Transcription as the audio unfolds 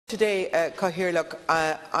Today, Cathaoirleach,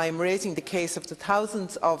 I am raising the case of the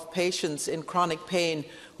thousands of patients in chronic pain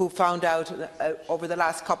who found out over the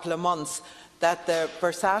last couple of months that the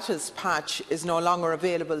Versatis patch is no longer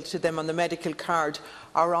available to them on the medical card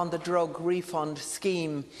or on the Drug Refund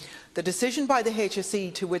Scheme. The decision by the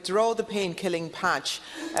HSE to withdraw the pain-killing patch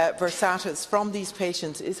Versatis from these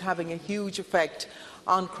patients is having a huge effect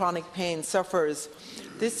on chronic pain sufferers.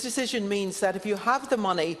 This decision means that if you have the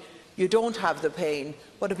money, you don't have the pain,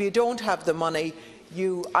 but if you don't have the money,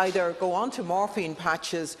 you either go on to morphine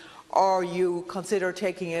patches or you consider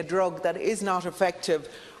taking a drug that is not effective,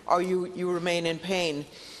 or you remain in pain.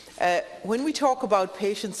 When we talk about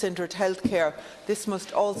patient-centred healthcare, this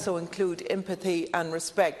must also include empathy and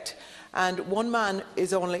respect. And one man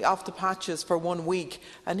is only off the patches for 1 week,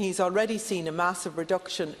 and he's already seen a massive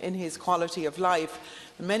reduction in his quality of life.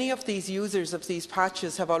 Many of these users of these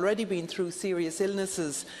patches have already been through serious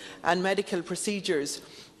illnesses and medical procedures.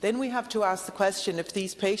 Then we have to ask the question if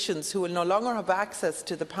these patients who will no longer have access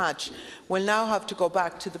to the patch will now have to go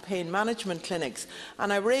back to the pain management clinics.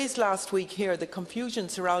 And I raised last week here the confusion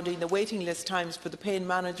surrounding the waiting list times for the pain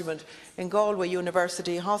management in Galway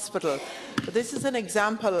University Hospital. But this is an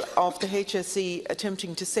example of the HSE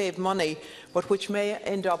attempting to save money, but which may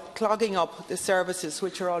end up clogging up the services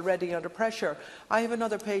which are already under pressure. I have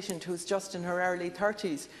another patient who is just in her early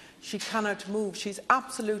 30s. She cannot move. She's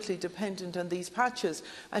absolutely dependent on these patches,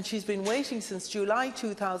 and she's been waiting since July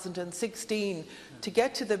 2016 to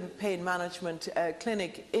get to the pain management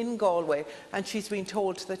clinic in Galway, and she's been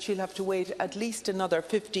told that she'll have to wait at least another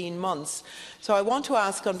 15 months. So I want to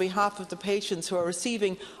ask, on behalf of the patients who are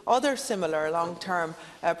receiving other similar long-term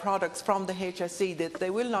products from the HSE, that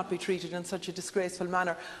they will not be treated in such a disgraceful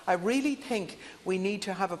manner. I really think we need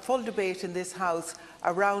to have a full debate in this House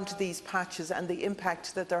around these patches and the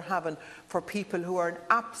impact that they're having for people who are in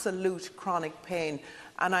absolute chronic pain.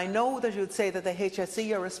 And I know that you would say that the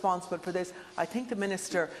HSE are responsible for this. I think the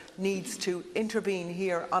Minister needs to intervene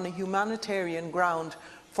here on a humanitarian ground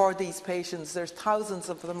for these patients. There's thousands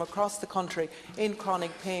of them across the country in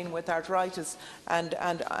chronic pain with arthritis and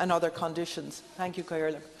other conditions. Thank you,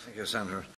 Cathaoirleach. Thank you, Senator.